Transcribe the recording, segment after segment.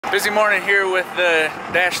Busy morning here with the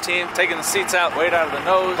dash team, taking the seats out, weight out of the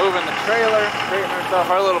nose, moving the trailer, creating ourselves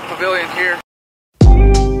our little pavilion here.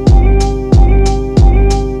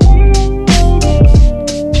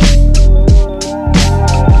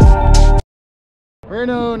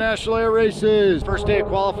 Reno National Air Races. First day of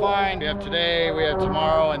qualifying. We have today, we have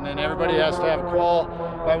tomorrow, and then everybody has to have a qual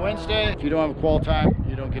by Wednesday. If you don't have a qual time,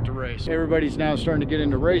 you don't get to race. Everybody's now starting to get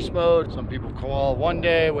into race mode. Some people qual one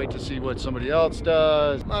day, wait to see what somebody else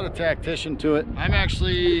does. A lot of tactician to it. I'm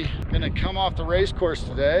actually gonna come off the race course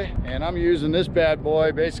today, and I'm using this bad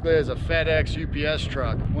boy basically as a FedEx UPS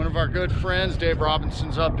truck. One of our good friends, Dave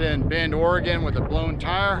Robinson's up in Bend, Oregon with a blown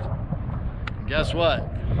tire. And guess what?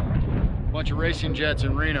 Bunch of racing jets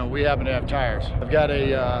in Reno, we happen to have tires. I've got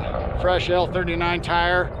a fresh L39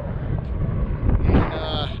 tire,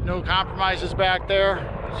 and no compromises back there.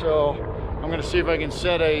 So I'm gonna see if I can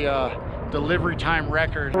set a delivery time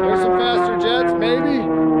record. There's some faster jets, maybe,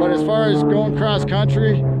 but as far as going cross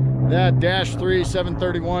country, that Dash 3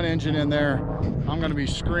 731 engine in there, I'm gonna be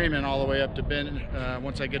screaming all the way up to Bend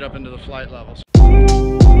once I get up into the flight levels.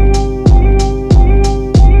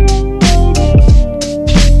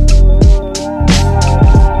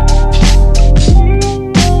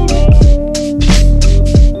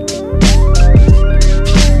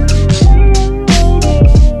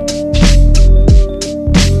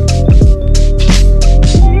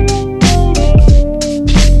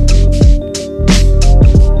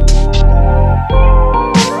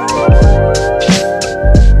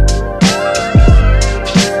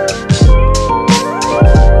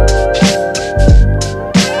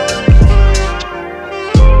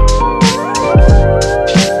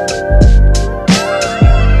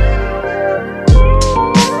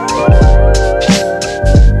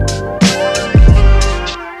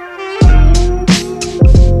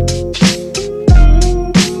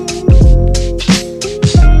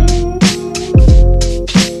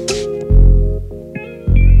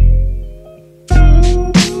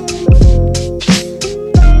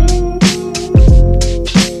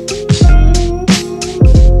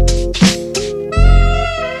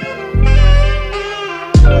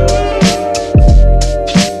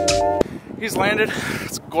 He's landed.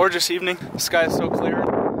 It's a gorgeous evening. The sky is so clear.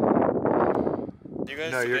 You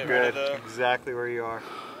guys, no, you're good. Exactly where you are.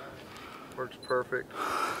 Works perfect.